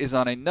and right, is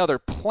on another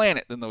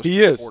planet than those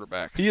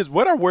quarterbacks. He is.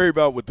 What I worry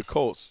about with the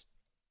Colts,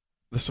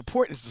 the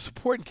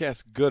supporting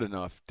cast good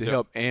enough to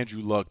help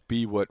Andrew Luck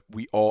be what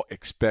we all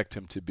expect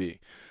him to be.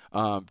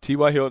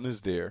 T.Y. Hilton is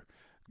there,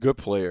 good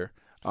player.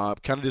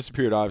 Kind of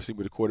disappeared, obviously,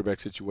 with the quarterback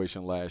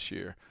situation last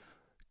year.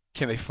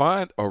 Can they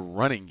find a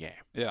running game?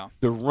 Yeah.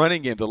 The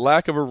running game, the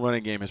lack of a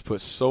running game has put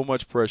so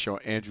much pressure on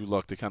Andrew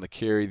Luck to kind of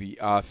carry the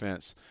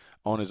offense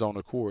on his own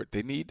accord.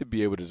 They need to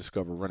be able to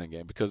discover a running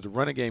game because the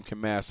running game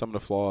can mask some of the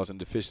flaws and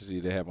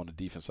deficiencies they have on the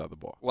defense side of the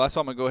ball. Well, that's why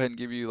I'm going to go ahead and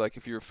give you, like,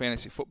 if you're a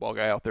fantasy football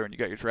guy out there and you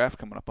got your draft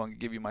coming up, I'm going to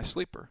give you my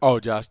sleeper. Oh,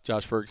 Josh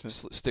Ferguson.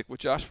 Stick with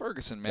Josh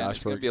Ferguson, man.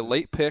 It's going to be a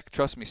late pick.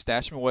 Trust me,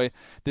 stash him away.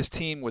 This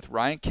team with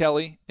Ryan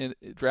Kelly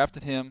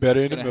drafted him.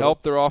 Better going to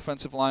help their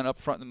offensive line up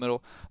front in the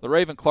middle.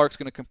 LaRaven Clark's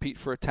going to compete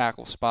for a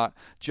tackle spot.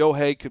 Joe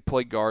Haig could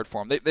play guard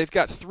for him. They've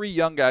got 3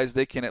 young guys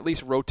they can at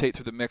least rotate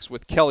through the mix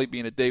with Kelly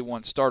being a day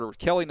one starter. With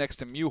Kelly next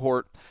to Muhort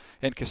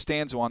and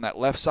Costanzo on that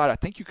left side, I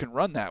think you can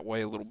run that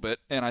way a little bit.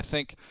 And I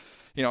think,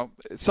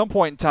 at some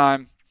point in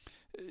time,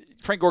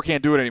 Frank Gore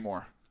can't do it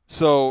anymore.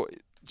 So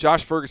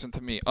Josh Ferguson,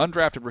 to me,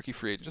 undrafted rookie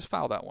free agent, just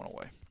file that one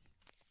away.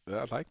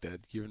 I like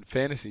that. You're in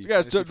fantasy. You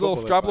guys drop a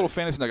little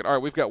fantasy nugget. All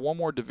right, we've got one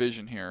more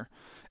division here.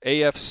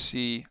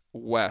 AFC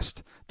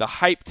West. The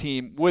hype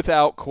team,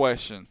 without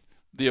question,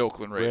 the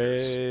Oakland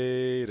Raiders.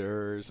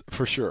 Raiders,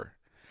 for sure.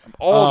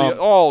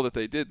 All that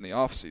they did in the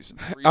offseason.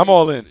 I'm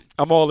all in.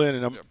 I'm all in,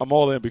 and I'm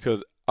all in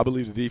because I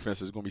believe the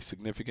defense is going to be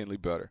significantly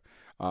better.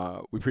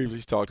 We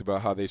previously talked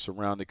about how they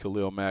surrounded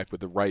Khalil Mack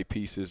with the right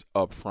pieces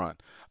up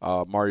front.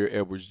 Mario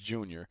Edwards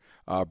Jr.,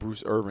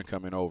 Bruce Irvin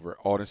coming over,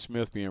 Alden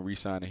Smith being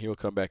re-signed, and he'll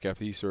come back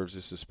after he serves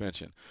his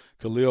suspension.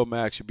 Khalil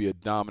Mack should be a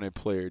dominant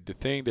player. The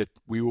thing that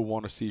we will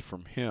want to see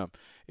from him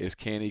is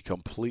can he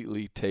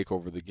completely take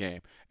over the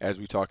game, as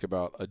we talk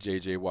about a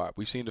J.J. Watt.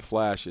 We've seen the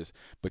flashes,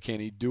 but can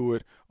he do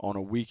it on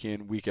a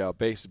week-in, week-out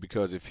basis?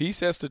 Because if he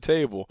sets the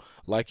table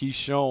like he's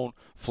shown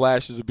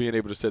flashes of being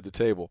able to set the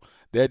table,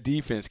 that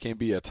defense can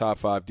be a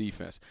top-5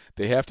 defense.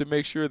 They have to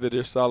make sure that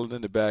they're solid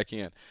in the back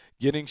end.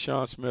 Getting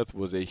Sean Smith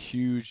was a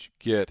huge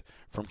get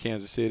from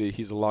Kansas City.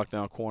 He's a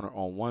lockdown corner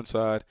on one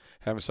side.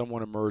 Having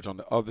someone emerge on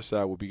the other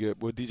side will be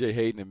good. Will DJ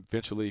Hayden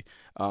eventually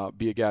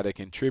be a guy that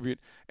can contribute?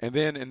 And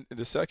then in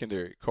the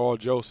secondary, Carl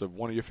Joseph,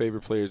 one of your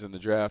favorite players in the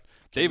draft.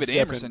 David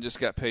Amerson just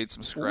got paid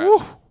some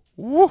scratch.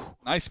 Woo.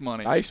 Nice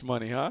money. Nice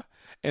money, huh?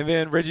 And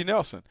then Reggie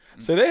Nelson.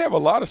 So they have a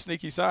lot of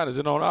sneaky signings.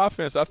 And on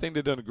offense, I think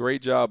they've done a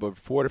great job of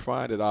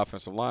fortifying that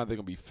offensive line. They're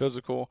going to be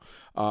physical.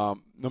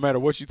 No matter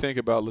what you think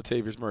about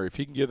Latavius Murray, if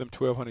he can give them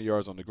 1,200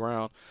 yards on the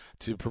ground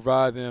to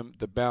provide them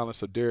the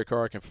balance of Derek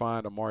Carr can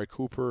find Amari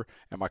Cooper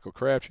and Michael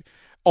Crabtree.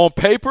 On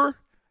paper,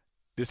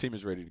 this team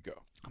is ready to go.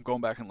 I'm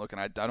going back and looking.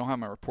 I don't have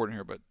my report in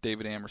here, but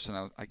David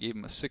Amerson, I gave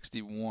him a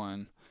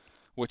 61,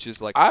 which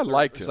is like I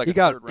liked it. Like he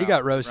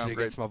got roasted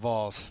against my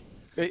Vols.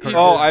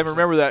 I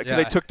remember that because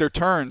they took their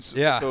turns.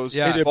 Yeah, with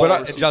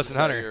those and Justin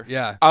Hunter.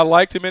 Yeah, I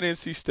liked him at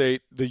NC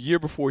State the year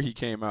before he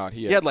came out.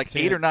 He had like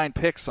 8 or 9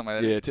 picks, something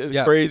like that.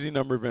 Yeah, crazy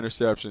number of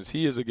interceptions.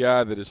 He is a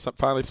guy that is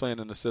finally playing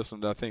in a system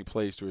that I think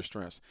plays to his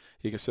strengths.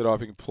 He can sit off,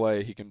 he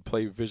can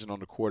play vision on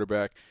the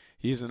quarterback.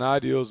 He's an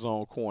ideal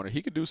zone corner.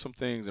 He can do some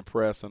things and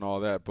press and all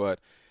that, but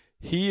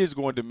he is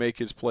going to make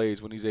his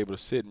plays when he's able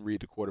to sit and read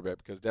the quarterback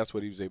because that's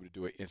what he was able to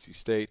do at NC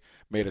State.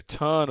 Made a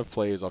ton of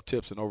plays off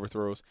tips and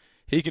overthrows.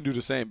 He can do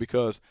the same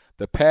because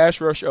the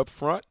pass rush up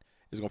front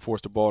is going to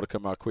force the ball to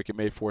come out quick. It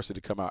may force it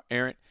to come out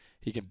errant.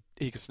 He can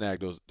snag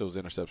those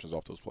interceptions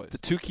off those plays. The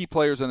 2 key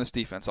players on this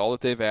defense, all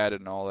that they've added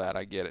and all that,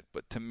 I get it.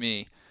 But to me,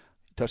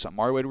 you touched on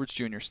Mario Edwards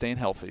Jr. staying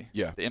healthy.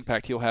 Yeah. The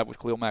impact he'll have with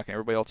Khalil Mack and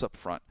everybody else up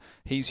front.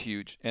 He's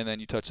huge. And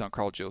then you touched on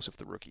Carl Joseph,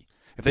 the rookie.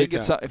 If they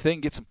can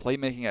get some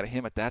playmaking out of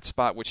him at that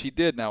spot, which he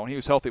did now when he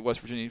was healthy at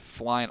West Virginia,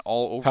 flying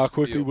all over. How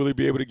quickly the field. will he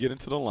be able to get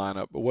into the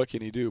lineup? But what can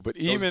he do? But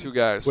Those even 2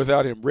 guys.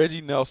 without him,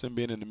 Reggie Nelson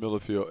being in the middle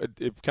of the field,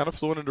 it kind of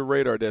flew under the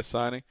radar, that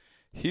signing.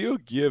 He'll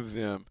give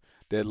them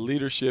that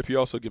leadership. He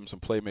also give them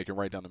some playmaking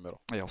right down the middle.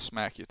 Yeah, he'll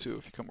smack you too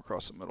if you come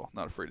across the middle.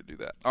 Not afraid to do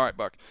that. All right,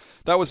 Buck.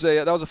 That was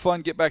a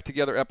fun get back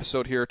together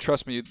episode here.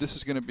 Trust me, this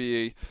is going to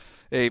be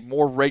a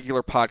more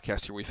regular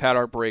podcast here. We've had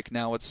our break.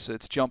 Now it's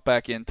jump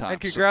back in time.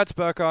 And congrats,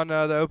 Buck, on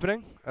the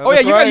opening.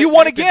 You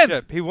won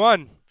again. He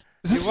won.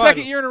 Is this the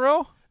second year in a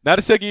row? Not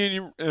a second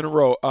year in a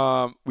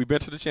row. We've been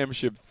to the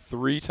championship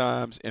 3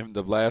 times in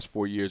the last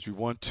 4 years. We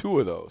won 2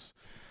 of those.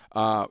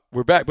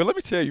 We're back. But let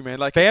me tell you, man,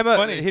 like Bama,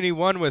 and he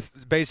won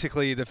with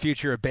basically the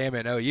future of Bama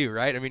and OU,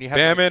 right? I mean, you have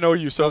Bama and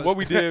OU. So what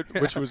we did,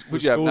 which was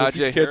you have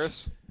Najee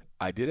Harris.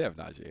 I did have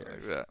Najee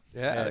Harris.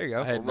 Yeah, there you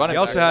go. He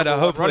also had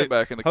a running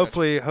back in the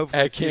hopefully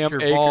at future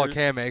ball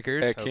Cam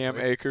Akers. At Cam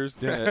Akers.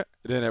 Then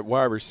at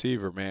wide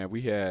receiver, man,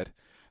 we had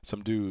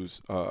some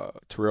dudes.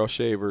 Terrell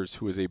Shavers,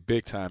 who is a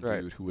big-time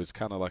dude, who is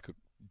kind of like a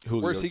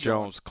Julio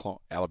Jones clone.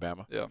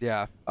 Alabama.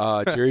 Yeah.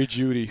 Jerry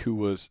Jeudy, who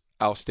was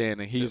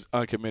outstanding. He's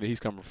uncommitted. He's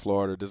coming from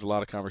Florida. There's a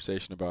lot of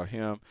conversation about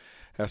him.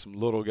 Has some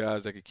little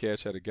guys that could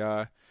catch. Had a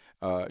guy.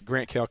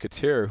 Grant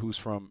Calcaterra, who's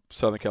from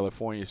Southern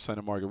California,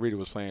 Santa Margarita,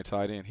 was playing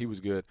tight end. He was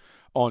good.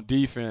 On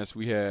defense,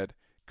 we had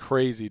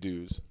crazy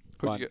dudes.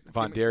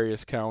 Von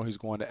Darius Cowan, who's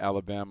going to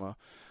Alabama.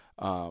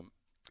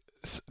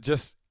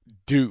 Just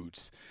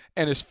dudes.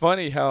 And it's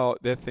funny how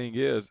that thing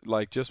is,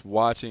 like just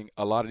watching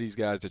a lot of these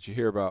guys that you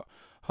hear about.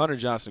 Hunter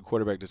Johnson,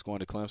 quarterback that's going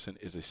to Clemson,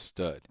 is a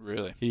stud.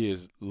 Really? He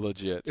is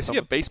legit. Is he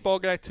a baseball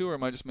guy, too, or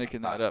am I just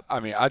making that up?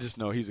 I mean, I just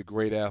know he's a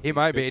great athlete. He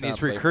might be, and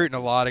he's recruiting a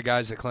lot of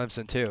guys at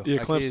Clemson, too. Yeah,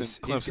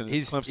 Clemson.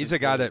 He's a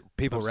guy that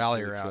people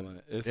rally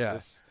around.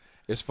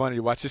 It's funny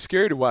to watch. It's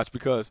scary to watch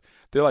because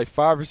there are like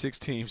 5 or 6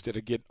 teams that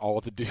are getting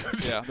all the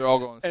dudes. Yeah, they're all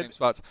going to the same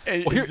spots.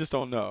 And you just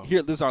don't know.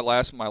 Here, this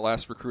is my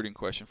last recruiting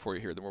question for you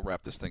here, then we'll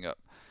wrap this thing up.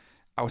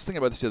 I was thinking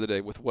about this the other day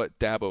with what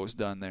Dabo has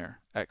done there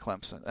at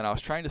Clemson, and I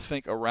was trying to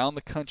think around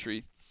the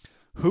country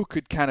who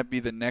could kind of be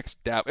the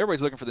next Dabo.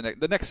 Everybody's looking for the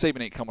next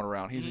Saban ain't coming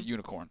around. He's a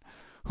unicorn.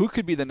 Who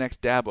could be the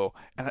next Dabo?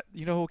 And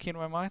you know who came to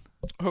my mind?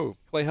 Who?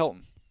 Clay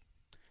Helton.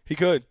 He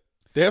could.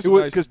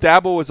 Because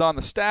Dabo was on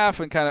the staff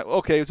and kind of,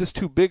 okay, is this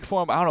too big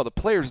for him? I don't know. The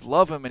players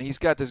love him, and he's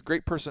got this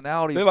great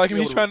personality. They like him.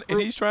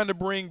 He's trying to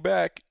bring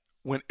back,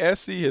 when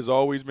SC has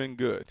always been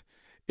good,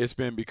 it's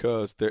been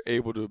because they're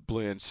able to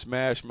blend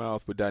smash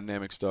mouth with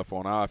dynamic stuff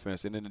on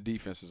offense, and then the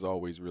defense is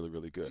always really,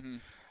 really good. Mm-hmm.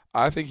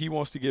 I think he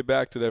wants to get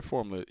back to that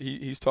formula.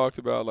 He's talked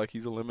about, like,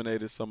 he's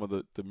eliminated some of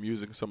the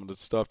music, some of the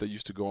stuff that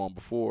used to go on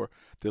before.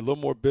 They're a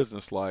little more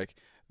business-like.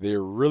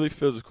 They're really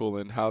physical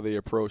in how they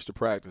approach the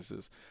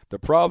practices. The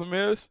problem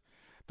is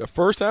The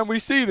first time we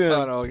see them,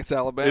 Oh, no, against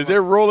Alabama. is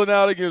they're rolling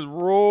out against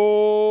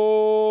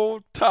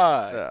Roll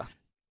Tide. Yeah.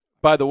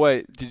 By the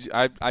way,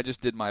 I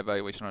just did my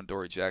evaluation on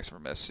Dory Jackson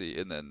from SC,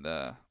 and then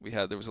there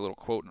was a little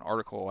quote, an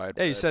article I had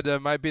Yeah, you read.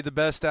 said might be the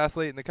best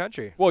athlete in the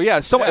country. Well, yeah.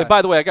 Yeah.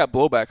 By the way, I got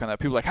blowback on that.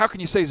 People are like, how can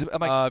you say he's,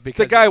 I'm like, the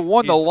Because guy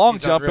won the he's- long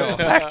he's jump unreal. in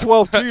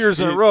Pac-12 2 years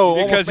in a row,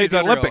 Because almost made he's the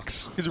unreal.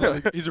 Olympics.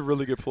 He's a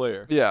really good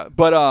player. Yeah,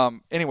 but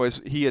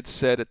anyways, he had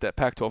said at that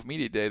Pac-12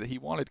 media day that he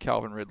wanted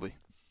Calvin Ridley.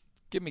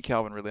 Give me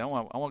Calvin Ridley. I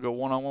want to go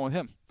one-on-one with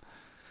him.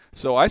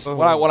 So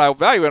when I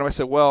evaluated him, I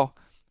said, well,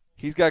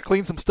 he's got to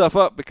clean some stuff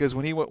up because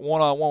when he went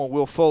one-on-one with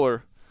Will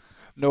Fuller,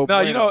 No,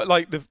 bueno. you know,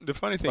 like the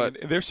funny thing, But-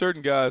 there's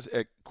certain guys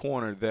at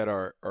corner that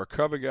are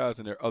cover guys,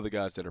 and there are other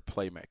guys that are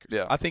playmakers.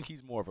 Yeah. I think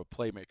he's more of a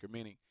playmaker,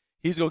 meaning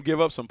he's going to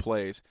give up some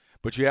plays,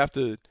 but you have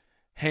to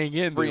hang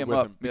in Free there him with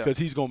up, him yeah. because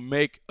he's going to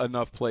make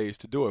enough plays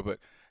to do it. But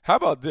how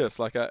about this?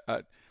 Like I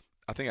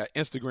think I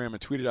Instagram and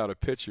tweeted out a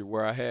picture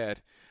where I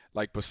had,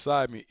 like,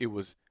 beside me, it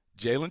was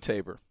Jalen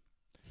Tabor,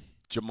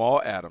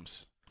 Jamal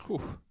Adams,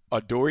 Whew.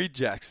 Adoree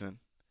Jackson,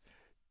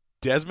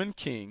 Desmond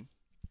King,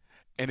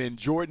 and then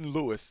Jordan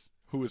Lewis,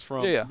 who was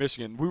from Yeah.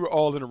 Michigan. We were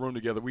all in a room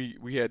together.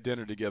 We had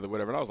dinner together,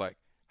 whatever. And I was like,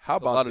 how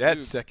That's a lot about of that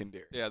dudes.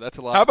 secondary? Yeah, that's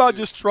a lot. How of about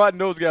dudes. just trotting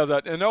those guys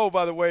out? And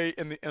by the way,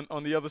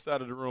 on the other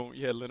side of the room,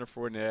 you had Leonard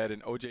Fournette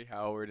and O.J.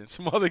 Howard and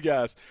some other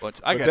guys. I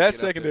But gotta that get up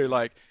secondary, there.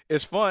 like,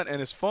 it's fun,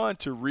 and it's fun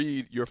to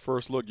read your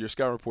first look, your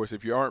scouting reports.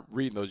 If you aren't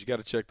reading those, you got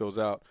to check those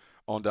out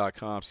on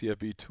 .com,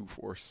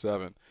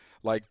 CFB247.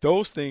 Like,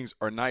 those things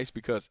are nice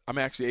because I'm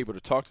actually able to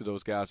talk to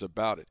those guys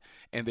about it,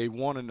 and they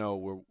want to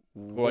know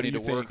what I do need you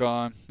to think? work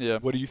on. Yeah.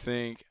 What do you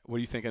think? What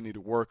do you think I need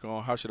to work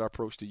on? How should I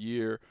approach the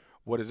year?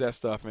 What is that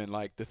stuff? And,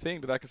 like, the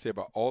thing that I can say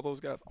about all those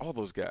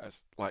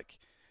guys, like,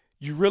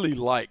 you really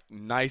like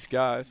nice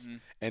guys. Mm-hmm.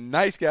 And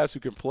nice guys who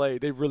can play,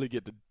 they really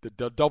get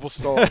the double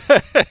stars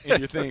in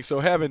your thing. So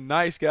having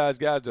nice guys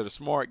that are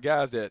smart,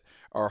 guys that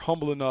are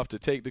humble enough to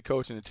take the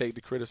coaching and take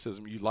the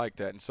criticism, you like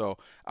that. And so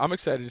I'm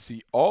excited to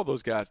see all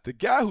those guys. The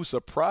guy who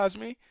surprised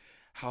me,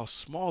 how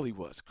small he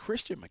was,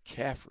 Christian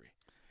McCaffrey.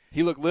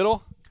 He looked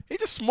little. He's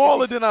just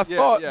smaller than I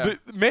thought. Yeah.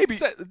 But maybe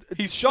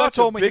he's Shaw such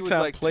told a me he was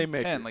big-time like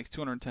playmaker. 210, like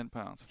 210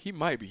 pounds. He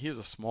might be. He's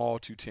a small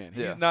 210.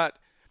 Yeah. He's not.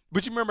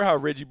 But you remember how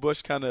Reggie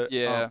Bush kind of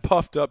Yeah.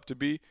 puffed up to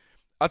be?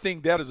 I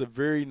think that is a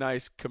very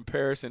nice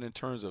comparison in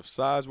terms of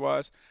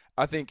size-wise.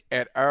 I think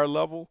at our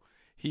level,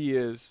 he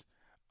is,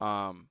 and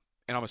I'm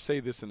going to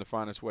say this in the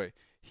finest way,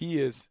 he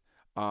is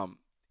an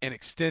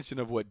extension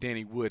of what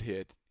Danny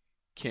Woodhead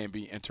can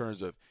be in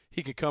terms of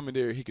he can come in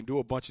there, he can do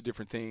a bunch of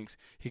different things,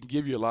 he can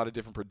give you a lot of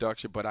different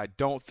production, but I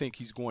don't think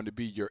he's going to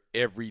be your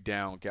every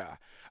down guy.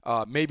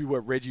 Maybe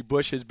what Reggie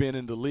Bush has been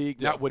in the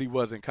league, not what he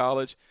was in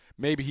college.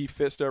 Maybe he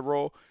fits that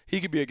role. He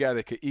could be a guy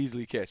that could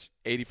easily catch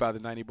 85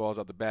 to 90 balls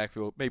out the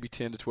backfield, maybe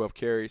 10 to 12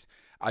 carries.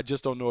 I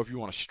just don't know if you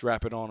want to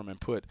strap it on him and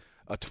put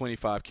a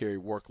 25 carry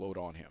workload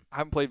on him. I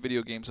haven't played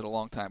video games in a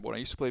long time, but when I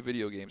used to play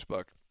video games,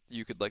 Buck,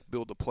 you could like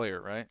build a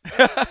player, right?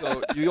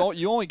 So you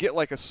only get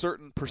like a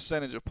certain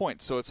percentage of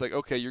points. So it's like,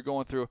 okay, you're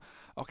going through,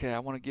 okay, I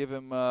want to give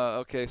him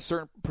a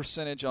certain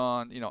percentage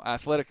on,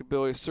 athletic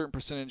ability, a certain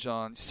percentage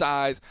on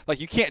size. Like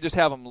you can't just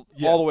have them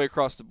all the way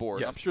across the board.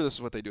 Yes. I'm sure this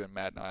is what they do in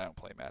Madden. I don't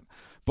play Madden.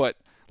 But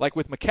like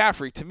with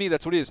McCaffrey, to me,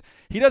 that's what it is.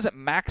 He doesn't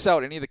max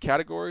out any of the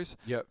categories.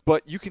 Yep.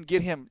 But you can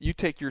get him. You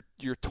take your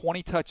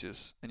 20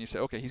 touches, and you say,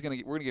 okay, we're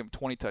gonna give him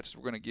 20 touches.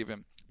 We're gonna give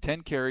him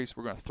 10 carries.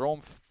 We're gonna throw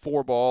him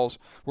 4 balls.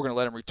 We're gonna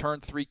let him return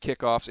 3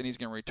 kickoffs, and he's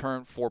gonna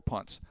return 4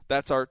 punts.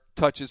 That's our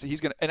touches.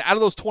 And out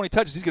of those 20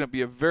 touches, he's gonna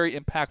be a very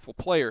impactful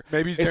player.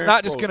 Maybe he's it's Darren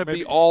not just Sproles. gonna be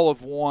Maybe- all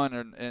of one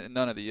and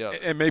none of the other.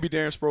 And maybe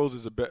Darren Sproles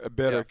is a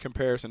better Yeah.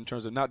 comparison in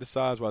terms of not the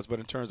size-wise, but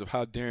in terms of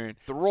how Darren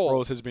The role.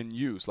 Sproles has been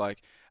used.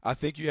 Like, I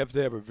think you have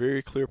to have a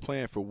very clear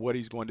plan for what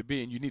he's going to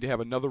be, and you need to have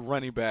another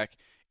running back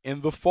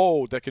in the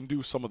fold that can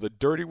do some of the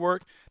dirty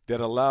work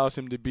that allows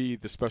him to be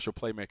the special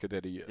playmaker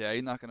that he is. Yeah,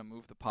 he's not going to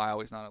move the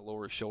pile. He's not going to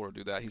lower his shoulder to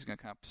do that. He's going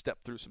to kind of step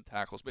through some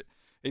tackles. But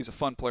he's a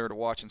fun player to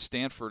watch. And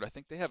Stanford, I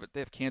think they have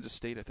Kansas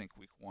State, I think,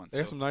 week 1. They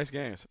have some nice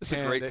games. It's a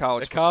And great at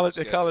college college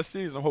football college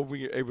season. I hope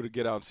we're able to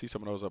get out and see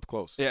some of those up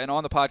close. Yeah, and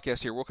on the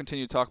podcast here, we'll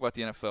continue to talk about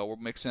the NFL. We'll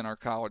mix in our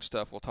college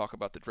stuff. We'll talk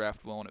about the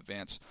draft well in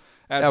advance.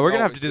 As Yeah, we we're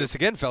gonna have always to do this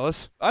again,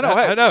 fellas. I know.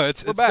 Hey, I know.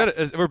 It's we're back.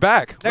 good. We're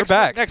back. Next we're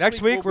back. week-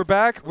 next week we're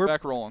back. We're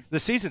back rolling. The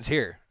season's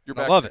here. You're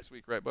I back love next it.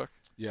 week, right, Buck?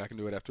 Yeah, I can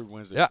do it after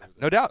Wednesday. Yeah,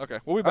 no doubt. Okay,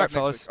 we'll be All right, back next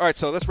fellas. week. All right,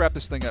 so let's wrap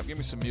this thing up. Give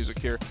me some music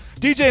here.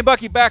 DJ and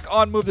Bucky back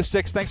on Move the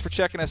Sticks. Thanks for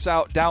checking us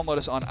out. Download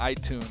us on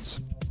iTunes.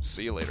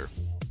 See you later.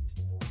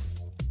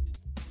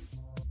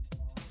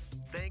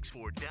 Thanks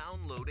for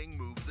downloading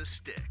Move the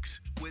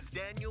Sticks with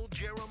Daniel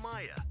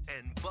Jeremiah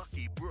and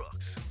Bucky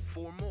Brooks.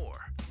 For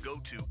more, go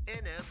to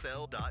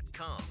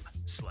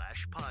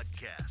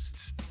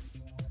nfl.com/podcasts.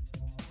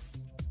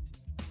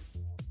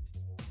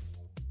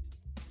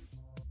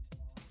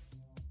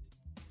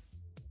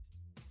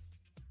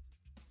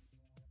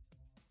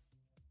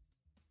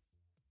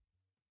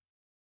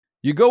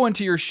 You go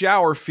into your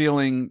shower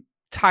feeling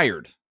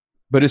tired,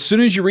 but as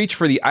soon as you reach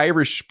for the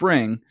Irish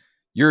Spring,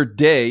 your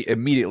day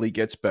immediately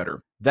gets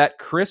better. That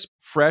crisp,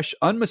 fresh,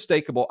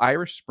 unmistakable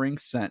Irish Spring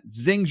scent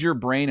zings your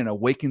brain and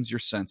awakens your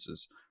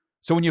senses.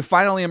 So when you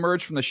finally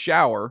emerge from the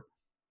shower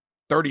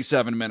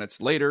 37 minutes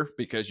later,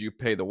 because you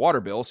pay the water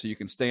bill so you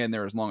can stay in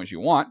there as long as you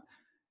want,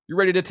 you're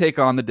ready to take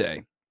on the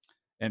day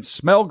and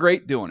smell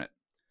great doing it.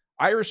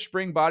 Irish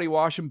Spring Body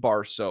Wash and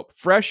Bar Soap.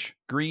 Fresh,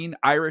 green,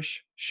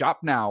 Irish. Shop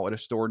now at a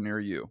store near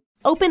you.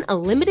 Open a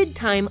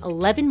limited-time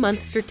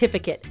 11-month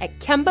certificate at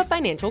Kemba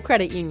Financial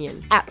Credit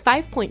Union. At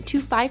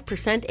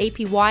 5.25%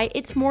 APY,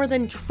 it's more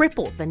than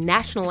triple the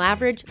national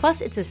average,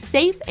 plus it's a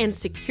safe and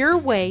secure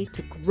way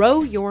to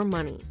grow your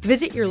money.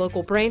 Visit your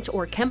local branch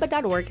or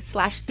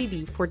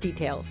kemba.org/CD for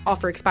details.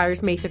 Offer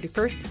expires May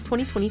 31st,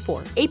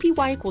 2024.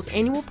 APY equals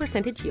annual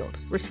percentage yield.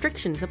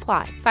 Restrictions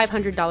apply.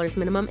 $500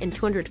 minimum and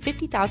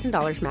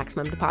 $250,000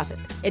 maximum deposit.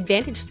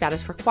 Advantage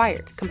status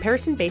required.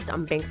 Comparison based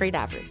on bank rate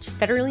average.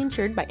 Federally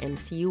insured by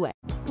NCUA.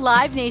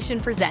 Live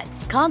Nation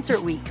presents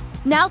Concert Week.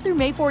 Now through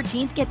May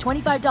 14th, get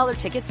 $25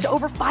 tickets to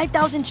over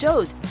 5,000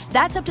 shows.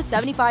 That's up to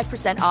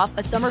 75% off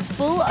a summer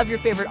full of your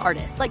favorite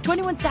artists like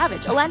 21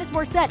 Savage, Alanis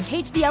Morissette,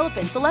 Cage the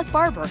Elephant, Celeste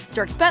Barber,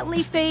 Dierks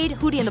Bentley, Fade,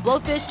 Hootie and the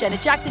Blowfish,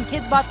 Janet Jackson,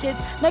 Kidz Bop Kids,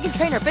 Meghan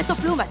Trainor, Peso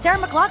Pluma, Sarah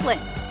McLachlan.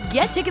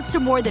 Get tickets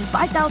to more than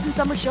 5,000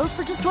 summer shows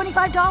for just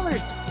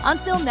 $25.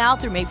 Until now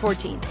through May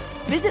 14th.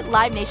 Visit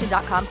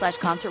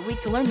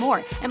livenation.com/concertweek to learn more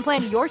and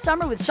plan your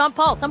summer with Sean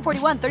Paul, Sum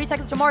 41, 30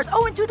 Seconds to Mars,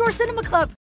 and Two Door Cinema Club.